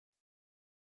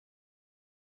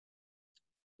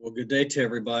Well, good day to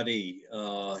everybody.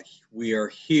 We are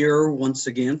here once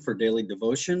again for daily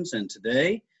devotions, and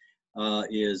today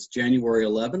is January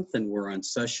 11th, and we're on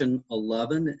session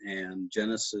 11 and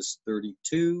Genesis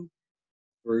 32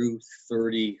 through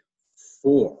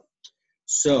 34.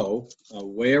 So,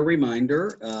 way a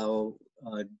reminder,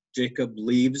 Jacob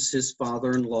leaves his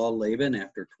father-in-law Laban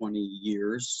after 20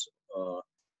 years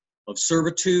of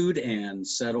servitude and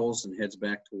settles and heads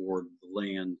back toward the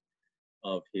land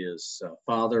of his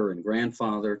father and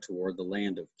grandfather, toward the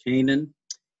land of Canaan.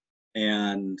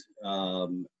 And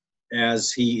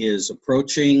as he is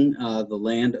approaching the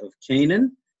land of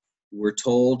Canaan, we're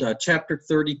told, chapter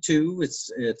 32,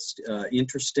 it's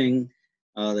interesting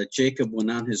that Jacob went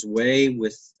on his way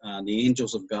with the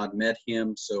angels of God met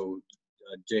him. So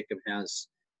Jacob has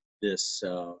this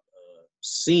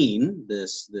scene,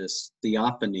 this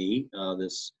theophany,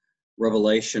 this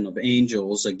revelation of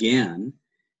angels again.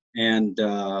 And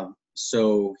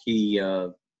so he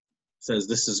says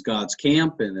this is God's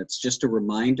camp, and it's just a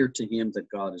reminder to him that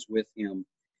God is with him.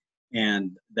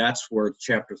 And that's where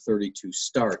chapter 32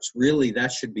 starts. Really,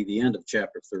 that should be the end of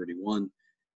chapter 31.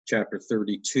 Chapter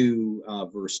 32,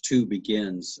 verse 2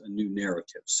 begins a new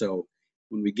narrative. So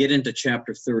when we get into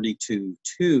chapter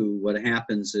 32:2, what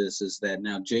happens is that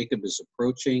now Jacob is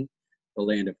approaching the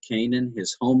land of Canaan,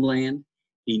 his homeland.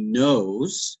 He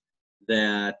knows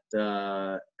that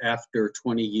after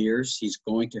 20 years, he's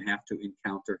going to have to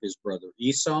encounter his brother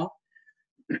Esau,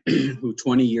 who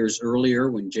 20 years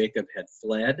earlier, when Jacob had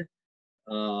fled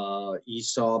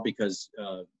Esau, because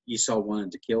Esau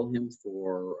wanted to kill him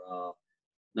for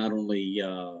not only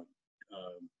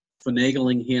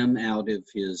finagling him out of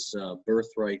his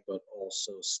birthright, but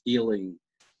also stealing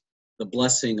the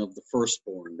blessing of the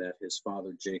firstborn that his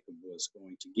father Jacob was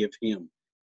going to give him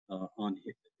on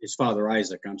his father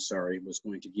Isaac, was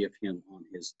going to give him on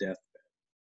his deathbed.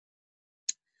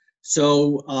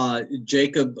 So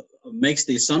Jacob makes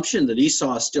the assumption that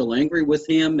Esau is still angry with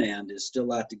him and is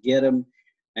still out to get him.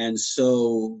 And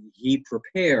so he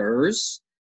prepares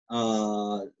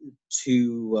to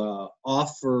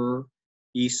offer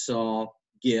Esau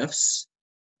gifts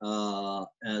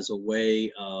as a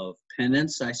way of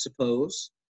penance, I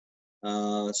suppose.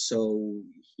 So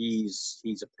he's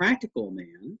a practical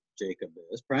man, Jacob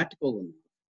is, practical enough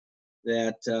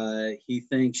that he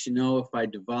thinks, if I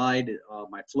divide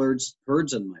my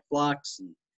herds and my flocks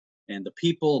and the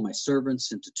people, my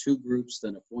servants, into two groups,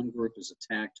 then if one group is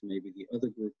attacked, maybe the other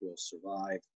group will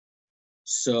survive.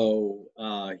 So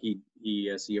he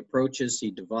as he approaches,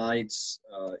 he divides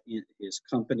his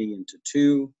company into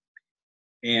two.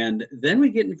 And then we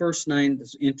get in verse 9,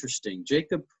 it's interesting.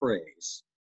 Jacob prays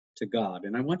to God.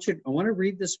 And I want to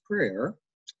read this prayer.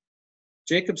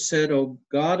 Jacob said, O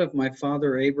God of my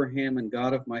father Abraham and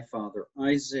God of my father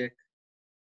Isaac,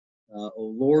 O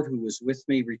Lord who was with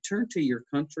me, return to your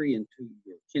country and to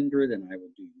your kindred, and I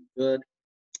will do you good.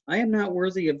 I am not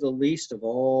worthy of the least of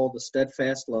all the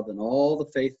steadfast love and all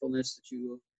the faithfulness that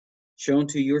you have shown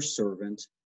to your servant,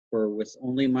 for with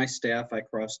only my staff I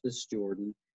crossed this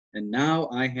Jordan, and now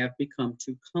I have become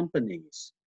two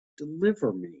companies.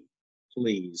 Deliver me,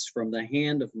 please, from the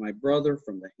hand of my brother,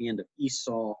 from the hand of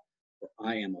Esau, for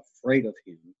I am afraid of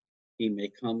him. He may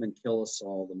come and kill us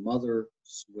all, the mothers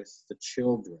with the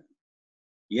children.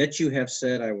 Yet you have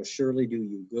said, I will surely do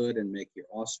you good and make your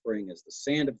offspring as the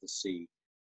sand of the sea,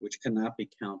 which cannot be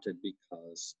counted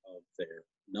because of their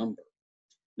number.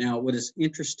 Now, what is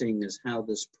interesting is how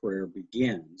this prayer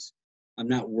begins. I'm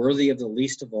not worthy of the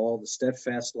least of all the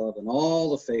steadfast love and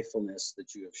all the faithfulness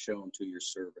that you have shown to your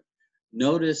servant.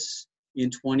 Notice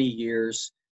in 20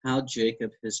 years how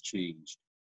Jacob has changed.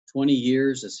 20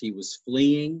 years as he was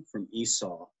fleeing from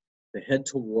Esau to head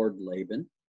toward Laban.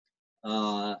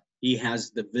 He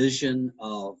has the vision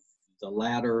of the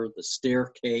ladder, the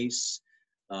staircase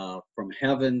from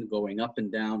heaven going up and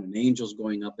down, and angels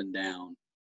going up and down.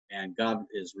 And God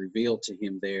is revealed to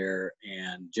him there.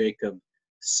 And Jacob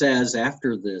says,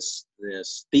 after this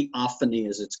theophany,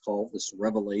 as it's called, this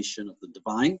revelation of the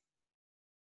divine,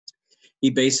 he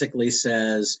basically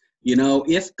says,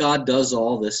 if God does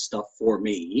all this stuff for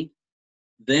me,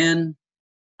 then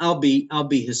I'll be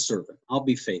his servant. I'll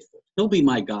be faithful. He'll be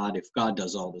my God if God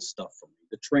does all this stuff for me.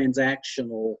 The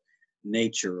transactional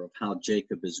nature of how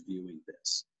Jacob is viewing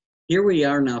this. Here we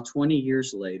are now 20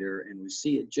 years later, and we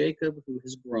see a Jacob who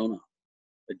has grown up,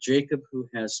 a Jacob who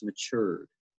has matured,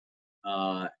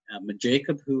 a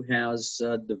Jacob who has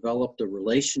developed a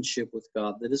relationship with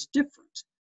God that is different.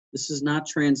 This is not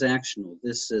transactional.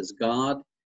 This is, God,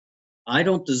 I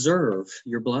don't deserve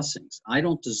your blessings. I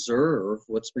don't deserve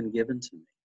what's been given to me.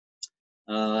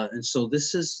 And so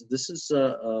this is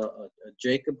a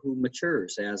Jacob who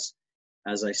matures, as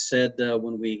I said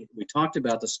when we talked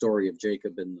about the story of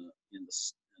Jacob in the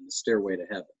stairway to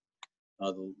heaven,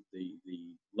 the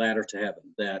ladder to heaven.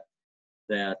 That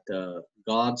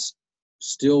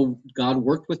God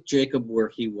worked with Jacob where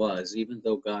he was, even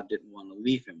though God didn't want to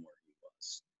leave him where he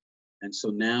was. And so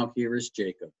now here is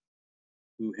Jacob,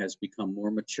 who has become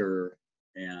more mature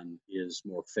and is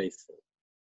more faithful,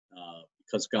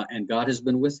 because God has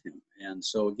been with him. And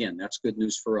so again, that's good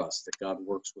news for us, that God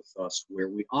works with us where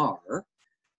we are,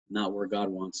 not where God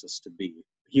wants us to be.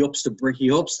 He hopes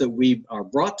that we are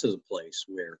brought to the place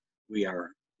where we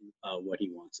are what he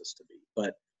wants us to be.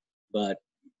 But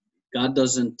God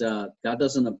doesn't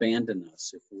abandon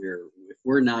us if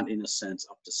we're not, in a sense,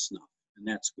 up to snuff, and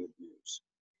that's good news.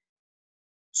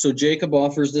 So Jacob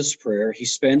offers this prayer. He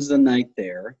spends the night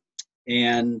there,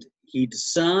 and he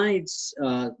decides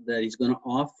that he's going to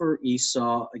offer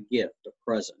Esau a gift, a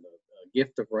present, a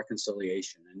gift of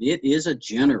reconciliation. And it is a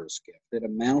generous gift. It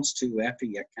amounts to, after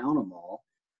you count them all,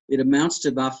 it amounts to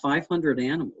about 500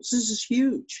 animals. This is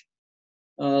huge.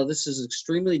 This is an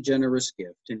extremely generous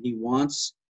gift, and he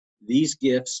wants these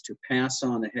gifts to pass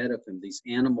on ahead of him, these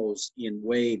animals in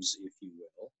waves, if you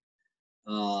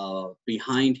will,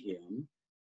 behind him.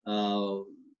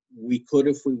 We could,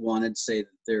 if we wanted, say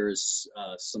that there's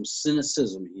some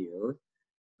cynicism here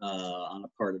on the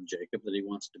part of Jacob, that he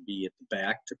wants to be at the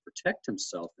back to protect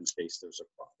himself in case there's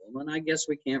a problem. And I guess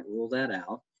we can't rule that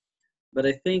out. But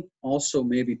I think also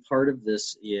maybe part of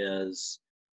this is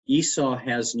Esau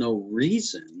has no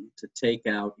reason to take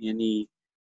out any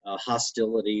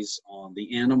hostilities on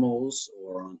the animals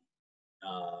or on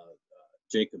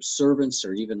Jacob's servants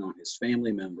or even on his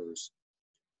family members.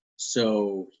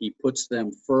 So he puts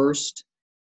them first,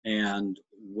 and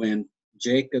when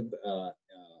Jacob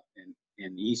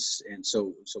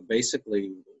so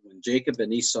basically when Jacob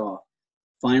and Esau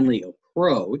finally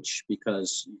approach,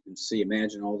 because you can see,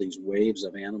 imagine all these waves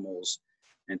of animals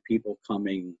and people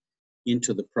coming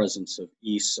into the presence of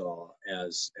Esau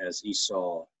as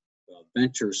Esau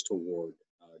ventures toward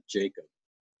Jacob.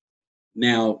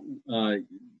 Now,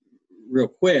 real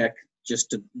quick,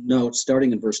 just to note,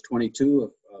 starting in verse 22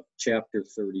 of chapter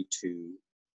 32,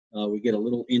 we get a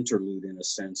little interlude, in a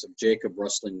sense, of Jacob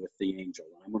wrestling with the angel.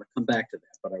 And I'm going to come back to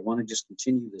that, but I want to just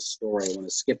continue this story. I want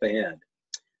to skip ahead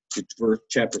to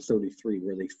chapter 33,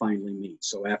 where they finally meet.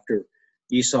 So after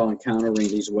Esau encountering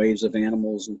these waves of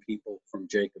animals and people from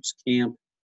Jacob's camp,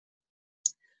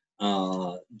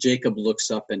 Jacob looks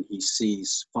up and he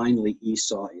sees finally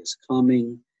Esau is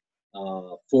coming,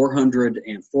 400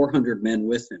 men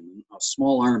with him, a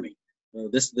small army.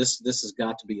 This has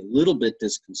got to be a little bit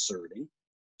disconcerting.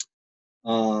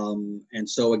 And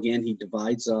so again, he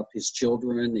divides up his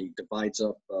children. He divides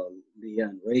up Leah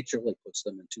and Rachel. He puts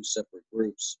them in two separate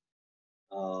groups.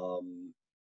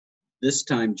 This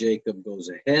time Jacob goes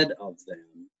ahead of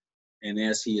them, and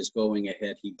as he is going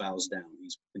ahead, he bows down.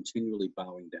 He's continually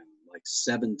bowing down, like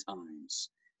 7 times.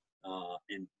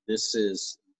 And this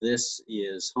is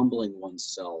humbling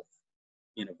oneself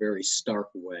in a very stark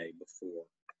way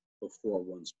before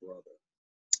one's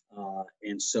brother.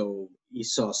 And so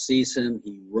Esau sees him,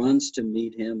 he runs to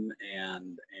meet him,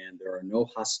 and there are no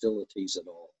hostilities at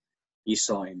all.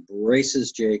 Esau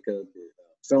embraces Jacob,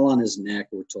 fell on his neck,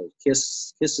 we're told,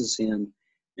 kisses him,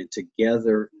 and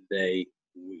together they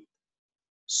weep.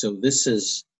 So this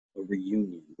is a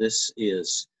reunion. This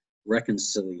is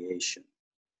reconciliation.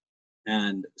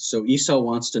 And so Esau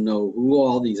wants to know who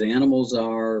all these animals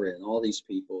are and all these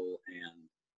people, and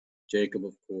Jacob,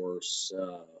 of course,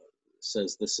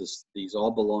 says these all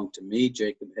belong to me.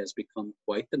 Jacob has become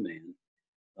quite the man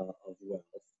of wealth,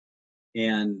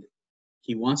 and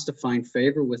he wants to find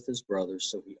favor with his brothers,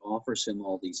 so he offers him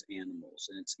all these animals.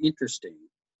 And it's interesting.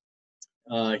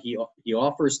 He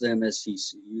offers them, as he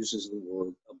uses the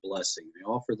word, a blessing. I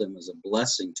offer them as a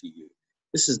blessing to you.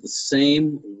 This is the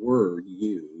same word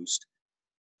used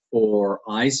for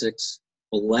Isaac's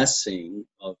blessing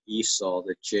of Esau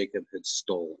that Jacob had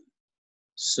stolen.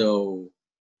 So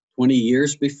 20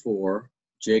 years before,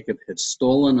 Jacob had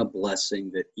stolen a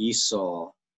blessing that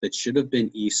should have been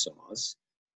Esau's.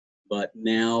 But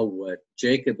now what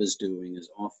Jacob is doing is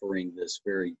offering this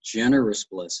very generous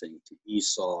blessing to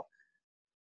Esau,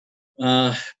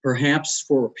 perhaps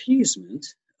for appeasement,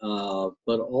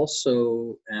 but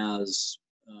also as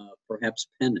perhaps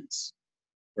penance,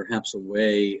 perhaps a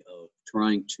way of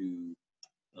trying to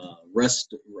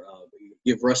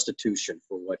give restitution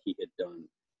for what he had done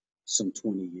some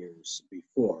 20 years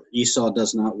before. Esau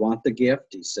does not want the gift.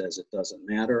 He says it doesn't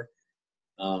matter.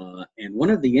 And one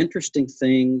of the interesting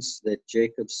things that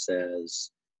Jacob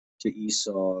says to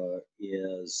Esau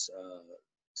is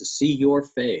to see your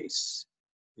face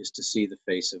is to see the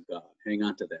face of God. Hang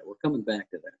on to that. We're coming back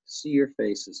to that. To see your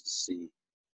face is to see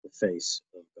the face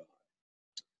of God.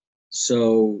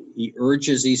 So he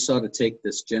urges Esau to take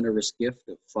this generous gift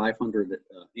of 500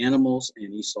 animals,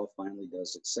 and Esau finally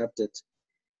does accept it.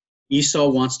 Esau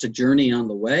wants to journey on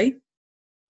the way,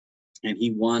 and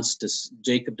he wants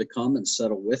Jacob to come and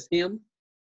settle with him.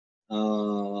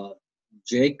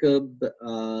 Jacob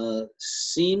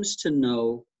seems to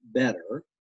know better,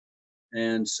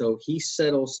 and so he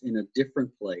settles in a different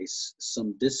place,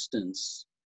 some distance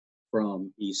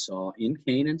from Esau, in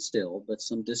Canaan still, but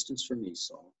some distance from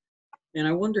Esau. And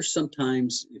I wonder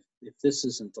sometimes if this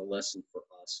isn't a lesson for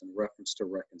us in reference to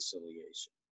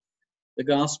reconciliation. The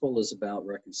gospel is about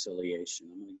reconciliation.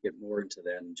 I'm going to get more into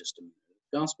that in just a minute.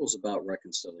 The gospel is about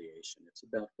reconciliation. It's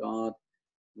about God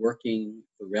working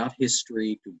throughout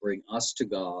history to bring us to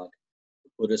God, to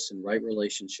put us in right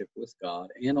relationship with God,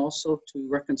 and also to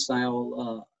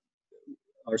reconcile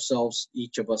ourselves,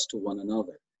 each of us, to one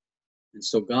another. And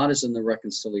so God is in the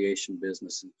reconciliation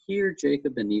business. And here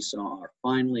Jacob and Esau are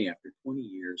finally, after 20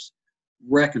 years,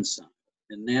 reconciled.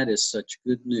 And that is such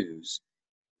good news.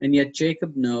 And yet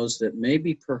Jacob knows that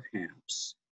maybe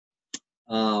perhaps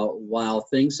while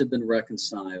things have been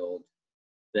reconciled,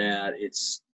 that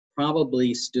it's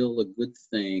probably still a good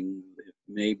thing if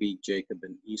maybe Jacob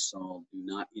and Esau do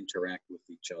not interact with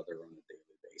each other on a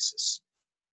daily basis.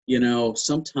 You know,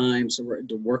 sometimes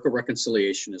the work of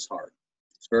reconciliation is hard.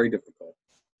 It's very difficult.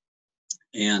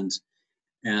 And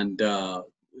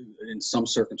in some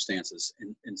circumstances,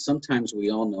 and sometimes we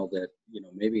all know that, you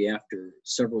know, maybe after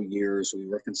several years we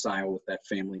reconcile with that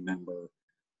family member,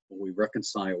 or we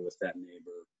reconcile with that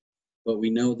neighbor, but we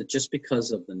know that just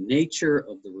because of the nature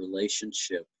of the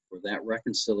relationship, for that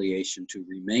reconciliation to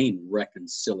remain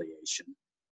reconciliation,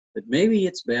 that maybe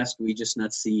it's best we just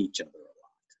not see each other a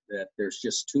lot, that there's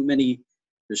just too many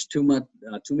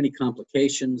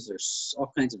complications, there's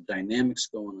all kinds of dynamics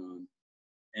going on.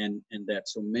 And that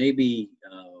so maybe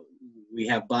we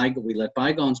let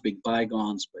bygones be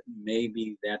bygones, but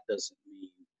maybe that doesn't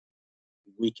mean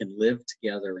we can live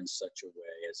together in such a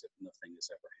way as if nothing has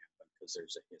ever happened, because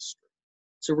there's a history.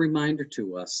 It's a reminder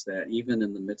to us that even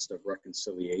in the midst of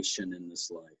reconciliation in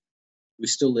this life, we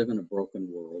still live in a broken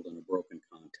world and a broken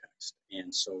context.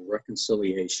 And so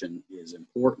reconciliation is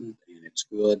important and it's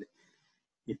good.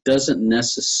 It doesn't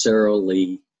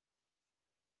necessarily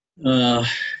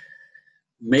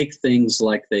make things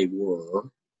like they were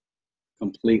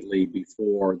completely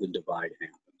before the divide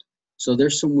happened. So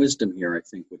there's some wisdom here, I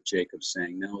think, with Jacob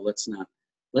saying, no, let's not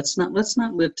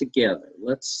live together.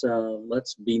 Let's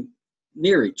be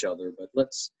near each other, but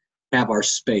let's have our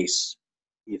space,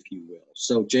 if you will.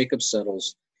 So Jacob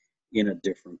settles in a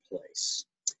different place.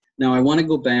 Now I want to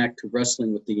go back to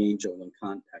wrestling with the angel in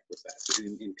contact with that,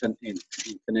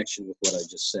 in connection with what I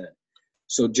just said.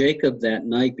 So Jacob, that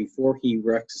night before he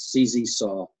sees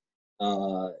Esau,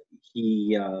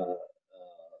 he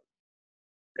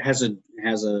has a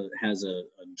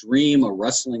dream, a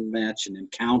wrestling match, an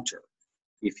encounter,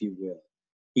 if you will.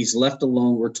 He's left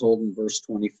alone, we're told in verse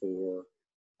 24,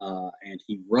 and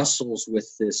he wrestles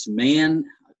with this man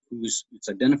it's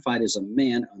identified as a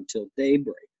man until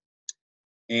daybreak.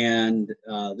 And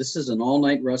this is an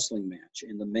all-night wrestling match,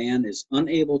 and the man is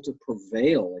unable to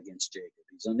prevail against Jacob.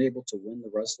 He's unable to win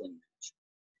the wrestling match.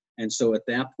 And so at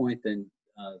that point, then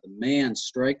the man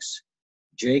strikes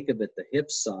Jacob at the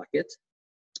hip socket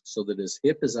so that his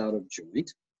hip is out of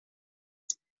joint.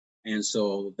 And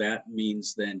so that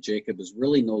means then Jacob is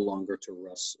really no longer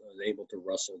able to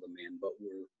wrestle the man, but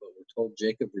we're told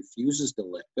Jacob refuses to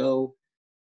let go.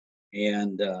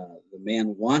 And the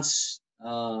man wants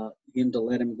him to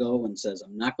let him go and says,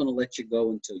 I'm not going to let you go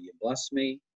until you bless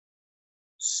me.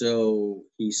 So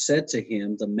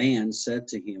the man said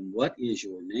to him, what is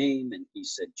your name? And he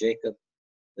said, Jacob.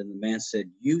 Then the man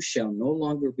said, you shall no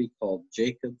longer be called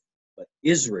Jacob, but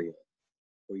Israel,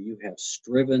 for you have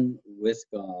striven with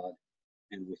God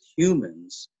and with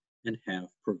humans and have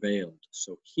prevailed.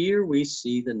 So here we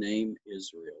see the name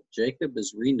Israel. Jacob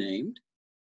is renamed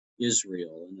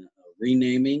Israel, and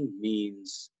renaming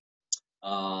means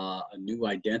a new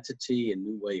identity, a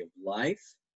new way of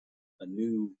life, a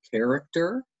new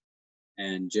character,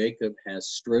 and Jacob has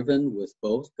striven with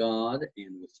both God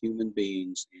and with human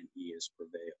beings, and he has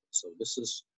prevailed. So this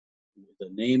is the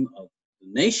name of the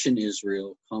nation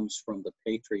Israel, comes from the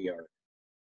patriarch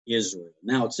Israel.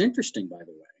 Now it's interesting, by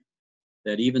the way,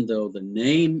 that even though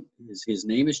his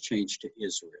name is changed to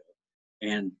Israel,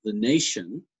 and the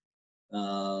nation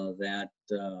that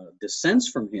descends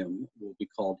from him will be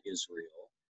called Israel,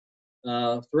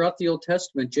 throughout the Old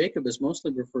Testament, Jacob is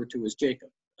mostly referred to as Jacob.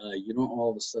 You don't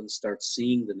all of a sudden start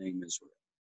seeing the name Israel.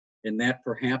 And that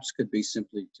perhaps could be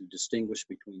simply to distinguish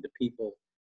between the people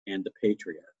and the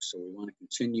patriarch. So we want to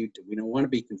continue to, we don't want to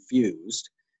be confused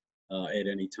at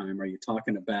any time. Are you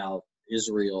talking about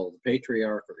Israel, the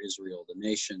patriarch, or Israel, the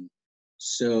nation?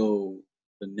 So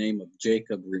the name of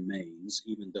Jacob remains,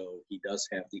 even though he does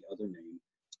have the other name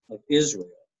of Israel.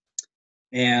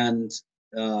 And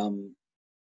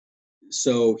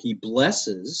so he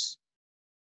blesses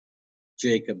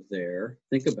Jacob there.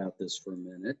 Think about this for a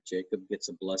minute. Jacob gets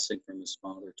a blessing from his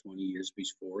father 20 years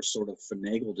before, sort of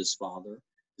finagled his father,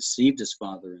 deceived his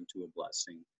father into a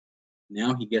blessing.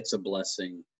 Now he gets a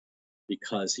blessing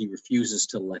because he refuses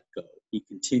to let go. He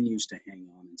continues to hang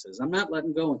on and says, I'm not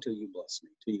letting go until you bless me,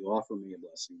 until you offer me a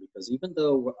blessing. Because even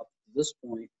though up to this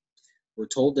point we're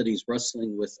told that he's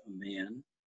wrestling with a man,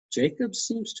 Jacob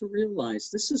seems to realize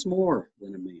this is more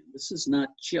than a man. This is not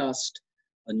just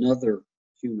another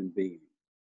human being.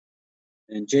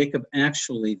 And Jacob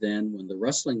actually then, when the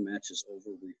wrestling match is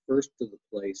over, refers to the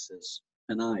place as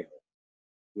Peniel,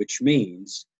 which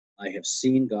means I have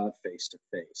seen God face to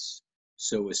face.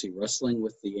 So is he wrestling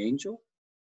with the angel?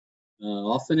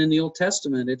 Often in the Old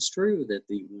Testament, it's true that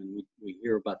when we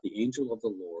hear about the angel of the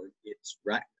Lord, it's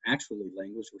actually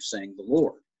language we're saying the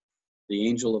Lord. The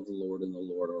angel of the Lord and the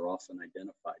Lord are often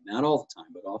identified, not all the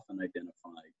time, but often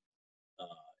identified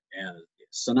as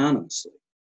synonymously.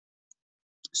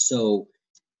 So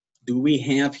do we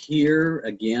have here,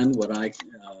 again, what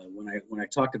when I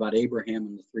talked about Abraham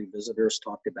and the three visitors,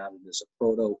 talked about it as a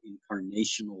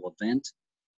proto-incarnational event.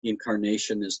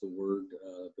 Incarnation is the word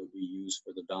that we use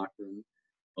for the doctrine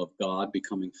of God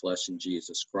becoming flesh in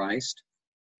Jesus Christ.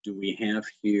 Do we have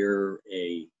here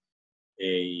a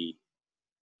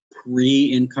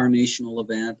pre-incarnational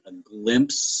event, a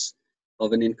glimpse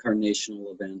of an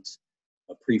incarnational event,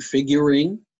 a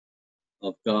prefiguring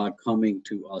of God coming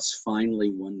to us finally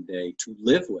one day to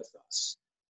live with us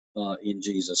in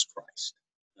Jesus Christ?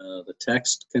 The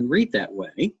text can read that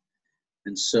way.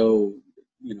 And so,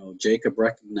 you know, Jacob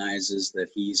recognizes that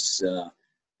he's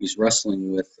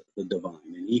wrestling with the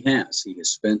divine, and he has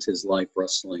spent his life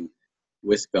wrestling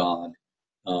with God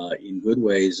in good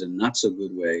ways and not so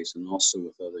good ways, and also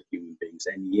with other human beings,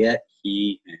 and yet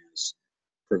he has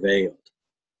prevailed.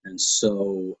 And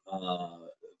so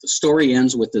the story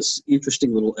ends with this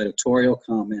interesting little editorial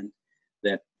comment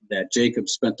that Jacob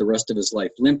spent the rest of his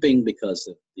life limping because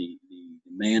the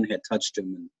man had touched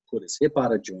him and put his hip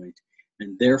out of joint.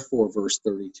 And therefore, verse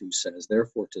 32 says,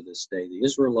 therefore to this day the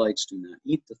Israelites do not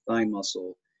eat the thigh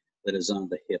muscle that is on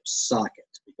the hip socket,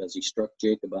 because he struck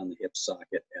Jacob on the hip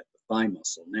socket at the thigh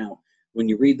muscle. Now, when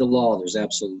you read the law,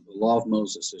 the law of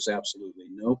Moses, there's absolutely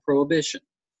no prohibition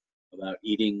about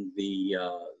eating the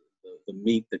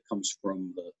meat that comes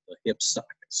from the hip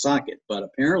socket. But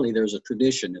apparently there's a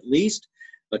tradition, at least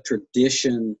a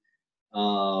tradition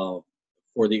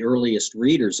for the earliest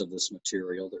readers of this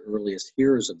material, the earliest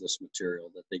hearers of this material,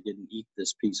 that they didn't eat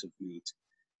this piece of meat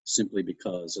simply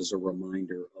because, as a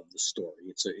reminder of the story.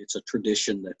 It's a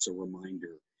tradition that's a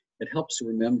reminder. It helps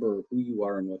remember who you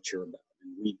are and what you're about.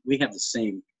 And we have the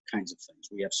same kinds of things.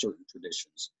 We have certain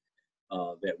traditions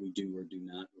that we do or do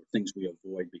not, or things we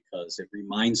avoid because it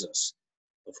reminds us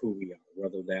of who we are,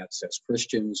 whether that's as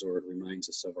Christians or it reminds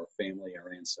us of our family,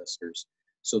 our ancestors.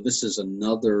 So this is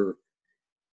another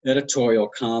editorial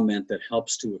comment that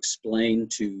helps to explain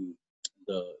to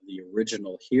the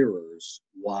original hearers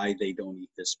why they don't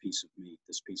eat this piece of meat,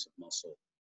 this piece of muscle,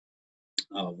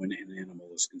 when an animal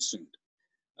is consumed.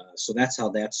 So that's how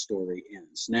that story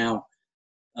ends. Now,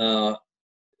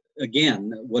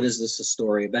 again, what is this a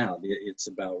story about? It's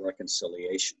about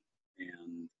reconciliation,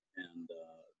 and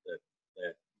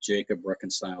that Jacob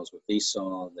reconciles with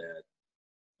Esau, that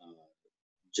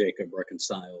Jacob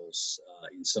reconciles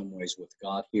in some ways with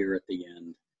God here at the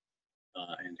end,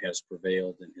 and has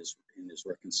prevailed in this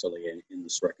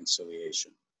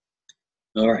reconciliation.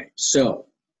 All right. So,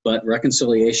 but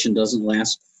reconciliation doesn't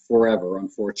last forever,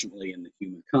 unfortunately, in the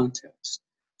human context.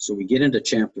 So we get into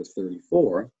chapter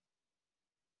 34,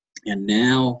 and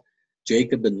now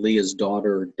Jacob and Leah's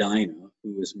daughter Dinah,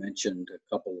 who was mentioned a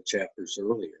couple of chapters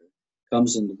earlier,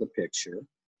 comes into the picture.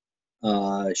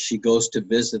 She goes to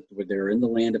visit, they're in the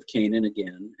land of Canaan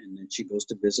again, and then she goes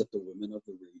to visit the women of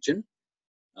the region.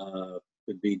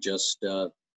 Could be just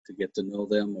to get to know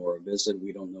them or a visit.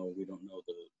 We don't know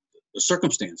the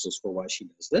circumstances for why she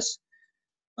does this.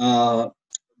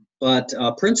 But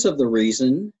a prince of the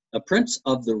region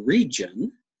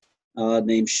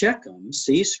named Shechem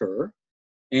sees her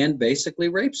and basically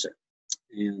rapes her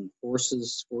and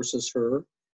forces her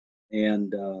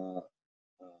and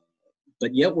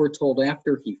But yet we're told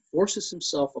after he forces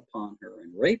himself upon her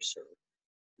and rapes her,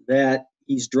 that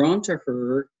he's drawn to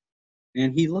her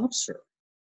and he loves her.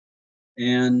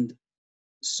 And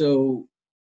so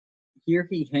here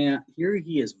he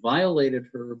has violated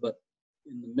her, but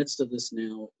in the midst of this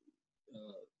now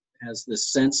has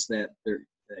this sense that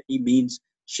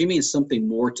she means something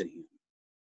more to him.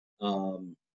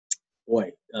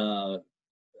 Boy,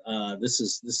 this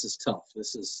is tough.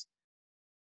 This is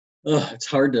it's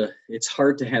hard to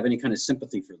have any kind of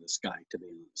sympathy for this guy, to be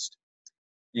honest.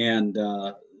 And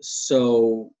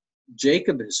so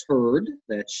Jacob has heard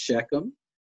that Shechem,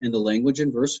 in the language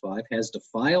in verse 5, has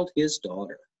defiled his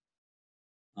daughter.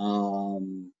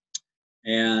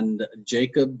 And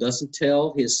Jacob doesn't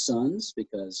tell his sons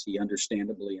because he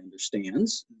understandably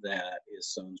understands that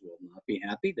his sons will not be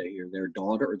happy to hear their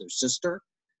daughter or their sister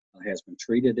has been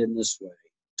treated in this way.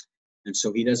 And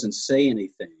so he doesn't say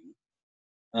anything.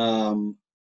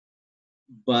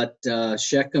 But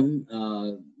Shechem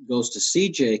goes to see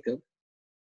Jacob,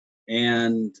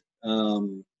 and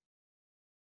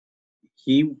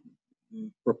he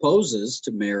proposes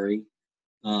to marry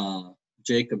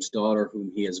Jacob's daughter,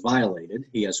 whom he has violated,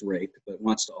 he has raped, but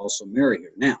wants to also marry her.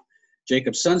 Now,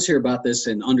 Jacob's sons hear about this,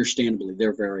 and understandably,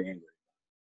 they're very angry.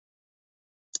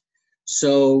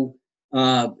 So,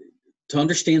 to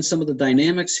understand some of the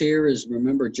dynamics here is,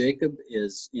 remember, Jacob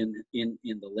is in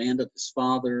the land of his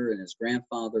father and his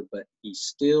grandfather, but he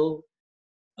still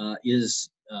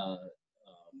is at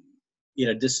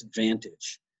a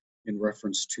disadvantage in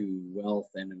reference to wealth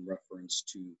and in reference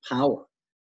to power.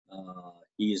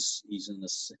 He's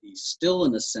still,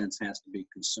 in a sense, has to be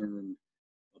concerned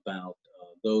about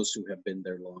those who have been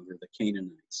there longer, the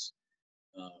Canaanites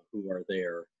who are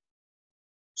there.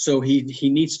 So he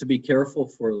needs to be careful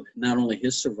for not only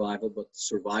his survival, but the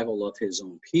survival of his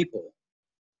own people.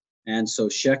 And so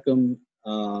Shechem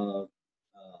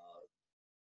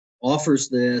offers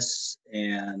this,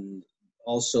 and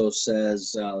also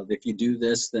says, if you do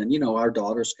this, then our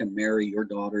daughters can marry your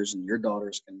daughters, and your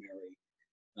daughters can marry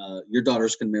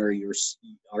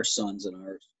our sons, and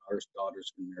our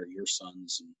daughters can marry your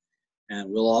sons, and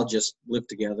we'll all just live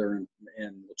together, and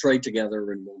we'll trade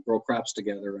together, and we'll grow crops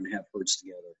together and have herds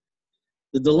together.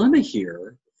 The dilemma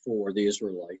here for the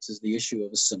Israelites is the issue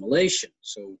of assimilation.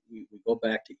 So we go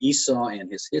back to Esau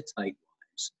and his Hittite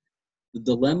wives. The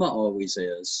dilemma always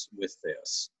is with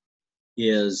this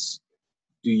is,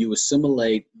 do you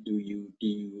assimilate, do you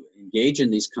engage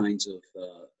in these kinds of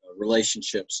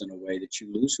relationships in a way that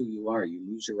you lose who you are, you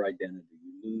lose your identity,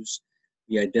 you lose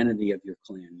the identity of your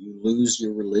clan, you lose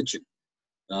your religion,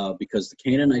 because the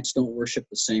Canaanites don't worship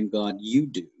the same God you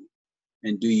do,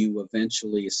 and do you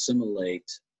eventually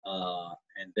assimilate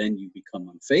and then you become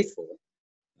unfaithful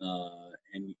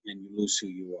and you lose who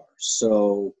you are.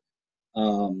 So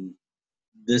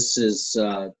this is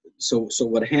so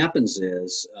what happens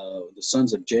is the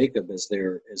sons of Jacob, as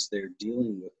they're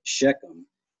dealing with Shechem,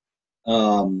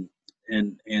 and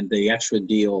they actually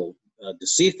deal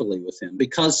deceitfully with him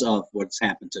because of what's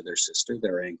happened to their sister.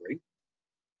 They're angry.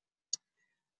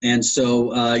 And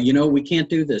so, we can't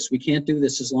do this. We can't do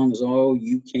this as long as all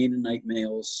you Canaanite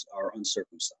males are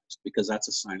uncircumcised, because that's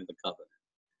a sign of the covenant.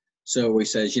 So he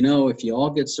says, if you all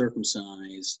get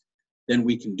circumcised, then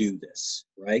we can do this,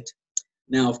 right?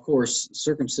 Now, of course,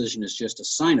 circumcision is just a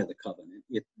sign of the covenant.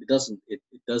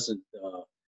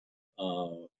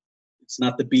 It's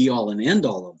not the be-all and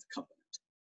end-all of the covenant.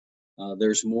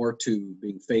 There's more to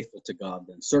being faithful to God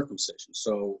than circumcision.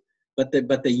 So, but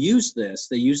they use this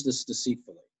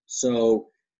deceitfully. So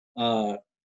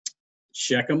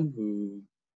Shechem, who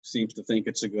seems to think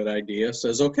it's a good idea,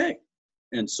 says okay.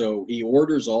 And so he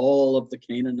orders all of the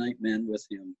Canaanite men with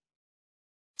him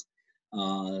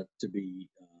to be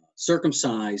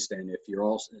circumcised, and if you're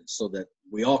all, so that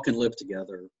we all can live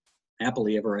together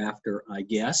happily ever after, I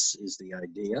guess, is the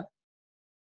idea.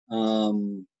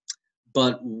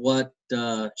 But what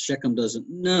Shechem doesn't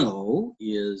know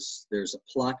is there's a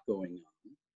plot going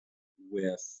on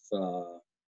with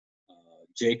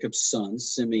Jacob's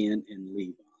sons, Simeon and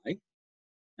Levi.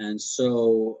 And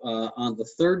so on the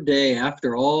third day,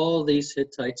 after all these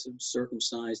Hittites have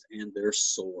circumcised and they're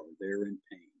sore, they're in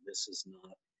pain. This is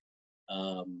not,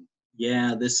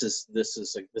 this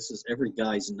is every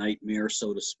guy's nightmare,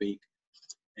 so to speak.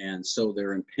 And so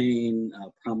they're in pain,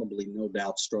 probably no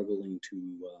doubt struggling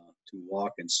to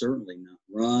walk and certainly not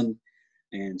run.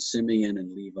 And Simeon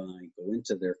and Levi go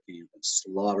into their camp and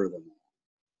slaughter them all.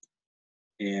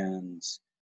 And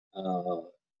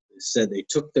said they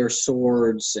took their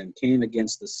swords and came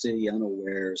against the city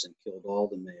unawares and killed all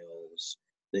the males.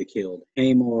 They killed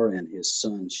Hamor and his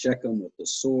son Shechem with the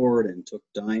sword, and took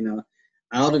Dinah,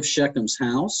 out of Shechem's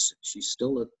house. She's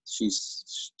still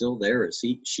there. Is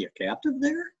she a captive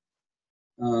there?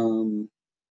 Um,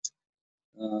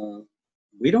 uh,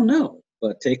 we don't know.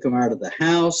 But take him out of the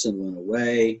house and went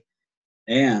away.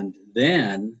 And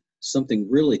then something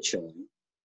really chilling.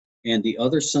 And the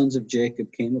other sons of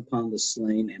Jacob came upon the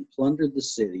slain and plundered the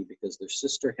city because their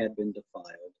sister had been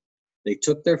defiled. They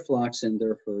took their flocks and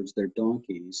their herds, their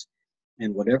donkeys,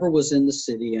 and whatever was in the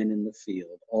city and in the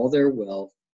field, all their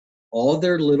wealth, all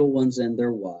their little ones and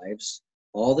their wives,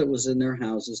 all that was in their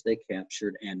houses they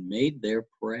captured and made their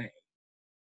prey.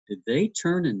 Did they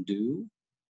turn and do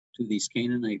to these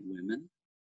Canaanite women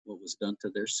what was done to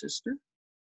their sister?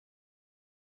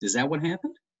 Is that what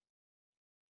happened?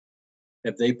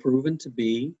 Have they proven to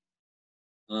be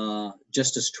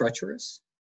just as treacherous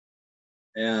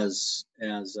as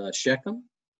Shechem?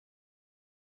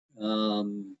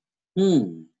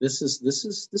 This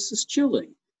is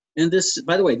chilling. And this,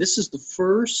 by the way, this is the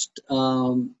first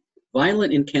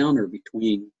violent encounter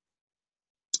between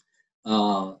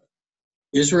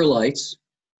Israelites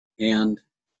and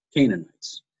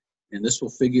Canaanites, and this will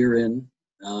figure in.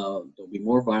 There'll be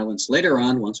more violence later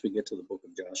on once we get to the book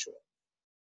of Joshua.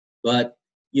 But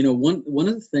one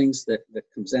of the things that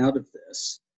comes out of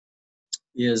this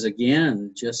is,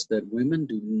 again, just that women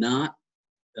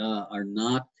are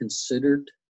not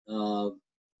considered.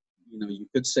 We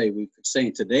could say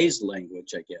in today's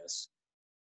language, I guess,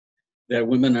 that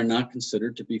women are not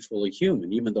considered to be fully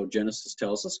human, even though Genesis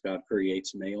tells us God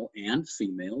creates male and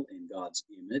female in God's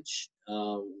image.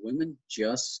 Women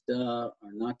just are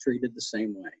not treated the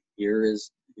same way. Here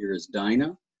is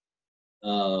Dinah,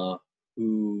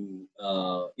 who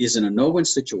is in a no-win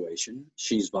situation.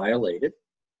 She's violated,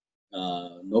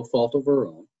 no fault of her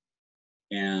own.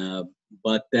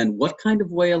 But then what kind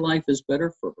of way of life is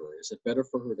better for her? Is it better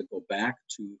for her to go back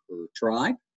to her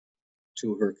tribe,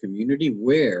 to her community,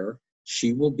 where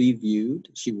she will be viewed,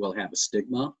 she will have a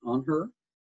stigma on her,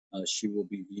 she will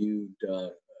be viewed,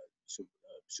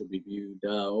 she'll be viewed,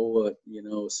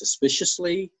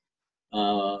 suspiciously,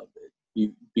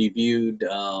 be viewed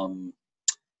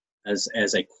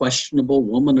as a questionable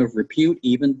woman of repute,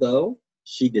 even though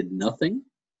she did nothing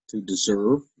to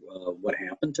deserve what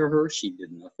happened to her. She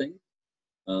did nothing.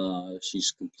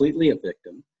 She's completely a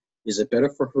victim. Is it better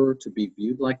for her to be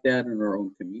viewed like that in her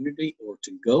own community, or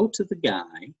to go to the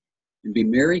guy and be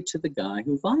married to the guy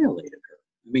who violated her?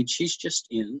 I mean, she's just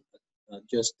in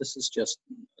this is just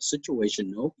a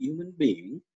situation no human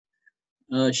being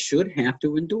should have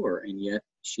to endure, and yet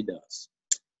she does.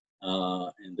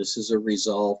 And this is a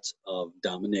result of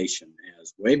domination,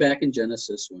 as way back in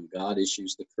Genesis, when God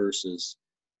issues the curses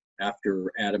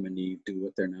after Adam and Eve do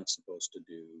what they're not supposed to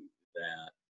do,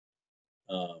 that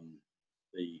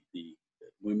the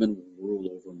women will rule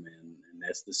over men, and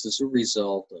this is a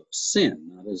result of sin,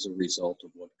 not as a result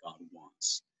of what God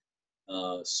wants.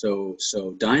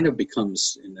 So Dinah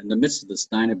becomes, in the midst of this,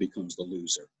 Dinah becomes the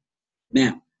loser.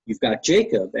 Now, you've got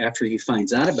Jacob. After he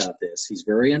finds out about this, he's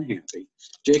very unhappy.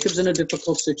 Jacob's in a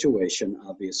difficult situation,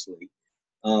 obviously,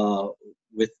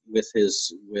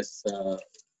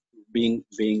 being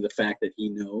the fact that he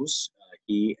knows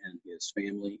he and his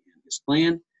family and his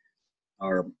clan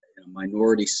are in a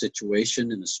minority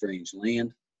situation in a strange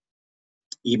land,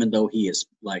 even though he is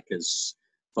like his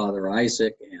father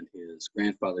Isaac and his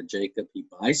grandfather Jacob. He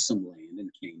buys some land in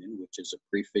Canaan, which is a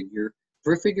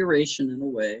prefiguration in a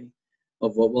way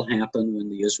of what will happen when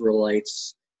the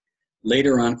Israelites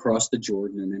later on cross the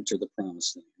Jordan and enter the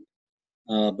Promised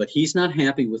Land. But he's not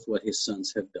happy with what his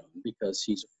sons have done, because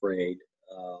he's afraid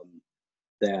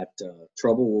that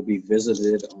trouble will be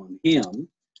visited on him,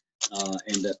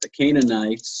 and that the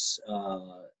Canaanites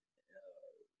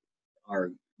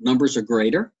numbers are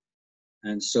greater,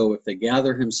 and so if they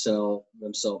gather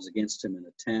themselves against him and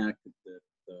attack,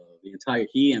 the entire,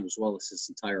 he and as well as his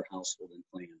entire household and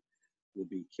clan will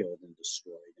be killed and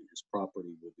destroyed, and his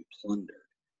property will be plundered.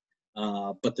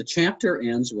 But the chapter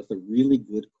ends with a really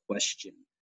good question,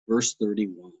 verse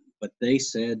 31. But they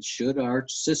said, "Should our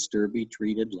sister be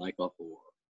treated like a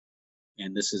whore?"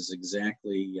 And this is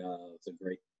exactly the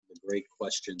great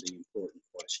question, the important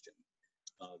question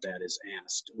that is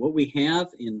asked. What we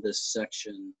have in this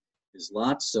section is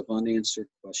lots of unanswered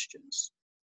questions.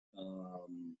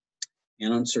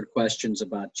 Unanswered questions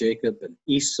about Jacob and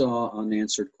Esau,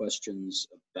 unanswered questions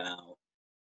about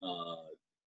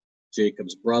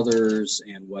Jacob's brothers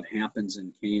and what happens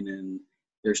in Canaan.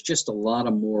 There's just a lot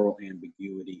of moral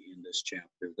ambiguity in this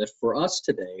chapter that for us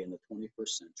today in the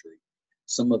 21st century,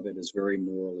 some of it is very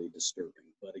morally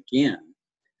disturbing. But again,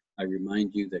 I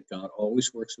remind you that God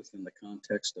always works within the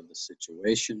context of the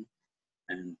situation,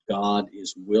 And God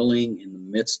is willing, in the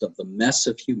midst of the mess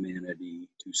of humanity,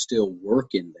 to still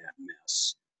work in that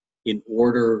mess in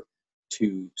order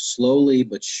to slowly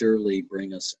but surely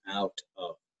bring us out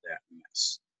of that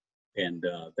mess. And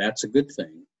that's a good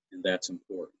thing, and that's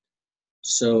important.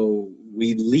 So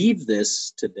we leave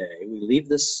this today, we leave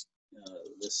this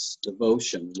this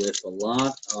devotion with a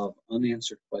lot of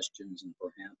unanswered questions and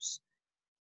perhaps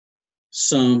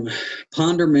some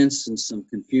ponderments and some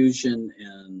confusion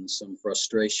and some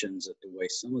frustrations at the way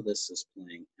some of this is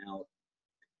playing out.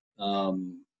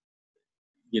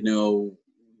 You know,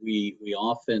 we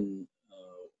often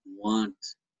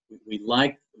we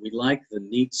like the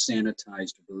neat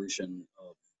sanitized version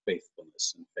of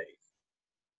faithfulness and faith,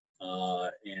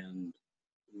 and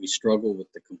we struggle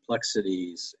with the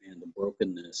complexities and the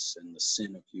brokenness and the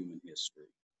sin of human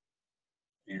history,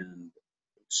 and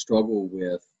struggle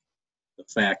with the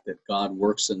fact that God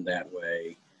works in that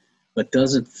way, but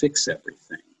doesn't fix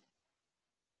everything.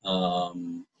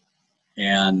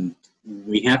 And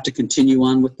we have to continue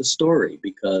on with the story,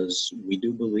 because we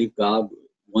do believe God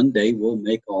one day will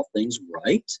make all things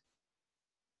right,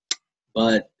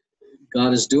 but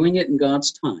God is doing it in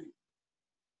God's time.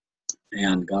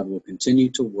 And God will continue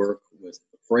to work with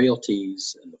the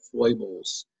frailties and the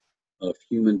foibles of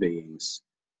human beings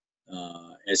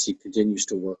as he continues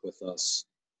to work with us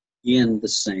in the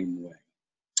same way.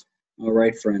 All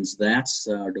right, friends, that's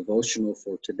our devotional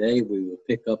for today. We will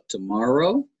pick up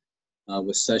tomorrow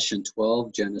with session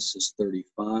 12, Genesis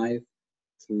 35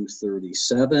 through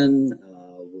 37.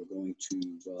 We're going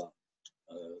to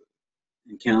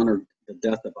encounter the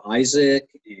death of Isaac,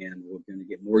 and we're going to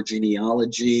get more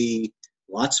genealogy,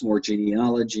 lots more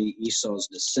genealogy, Esau's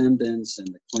descendants and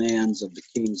the clans of the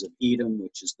kings of Edom,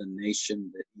 which is the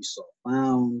nation that Esau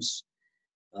founds.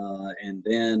 And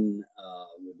then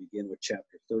we'll begin with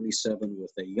chapter 37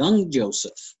 with a young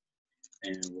Joseph,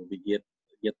 and we'll get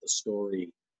the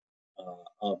story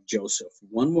of Joseph.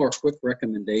 One more quick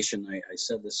recommendation. I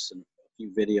said this in a few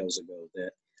videos ago,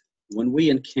 that when we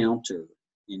encounter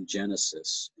in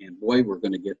Genesis, and boy, we're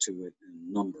going to get to it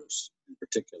in Numbers in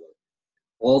particular,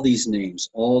 all these names,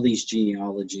 all these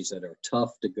genealogies that are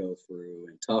tough to go through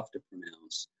and tough to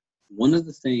pronounce, one of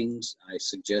the things I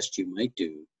suggest you might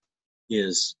do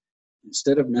is,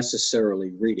 instead of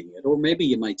necessarily reading it, or maybe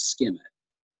you might skim it,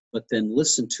 but then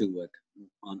listen to it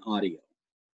on audio.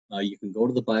 You can go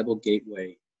to the Bible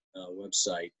Gateway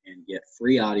website and get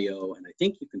free audio, and I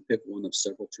think you can pick one of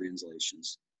several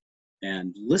translations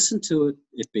and listen to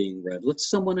it being read. Let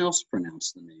someone else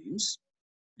pronounce the names,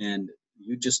 and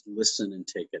you just listen and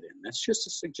take it in. That's just a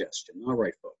suggestion. All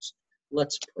right, folks,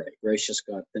 let's pray. Gracious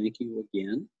God, thank you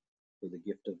again for the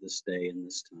gift of this day and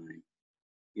this time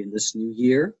in this new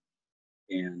year,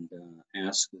 and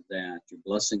ask that your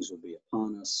blessings will be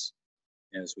upon us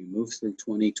as we move through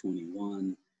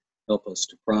 2021. Help us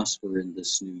to prosper in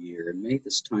this new year, and may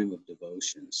this time of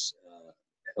devotions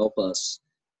help us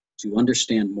to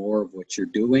understand more of what you're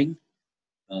doing,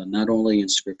 not only in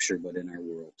Scripture, but in our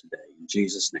world today. In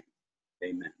Jesus' name,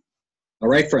 amen. All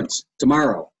right, friends,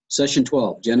 tomorrow, session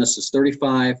 12, Genesis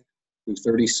 35 through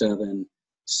 37.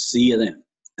 See you then.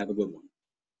 Have a good one.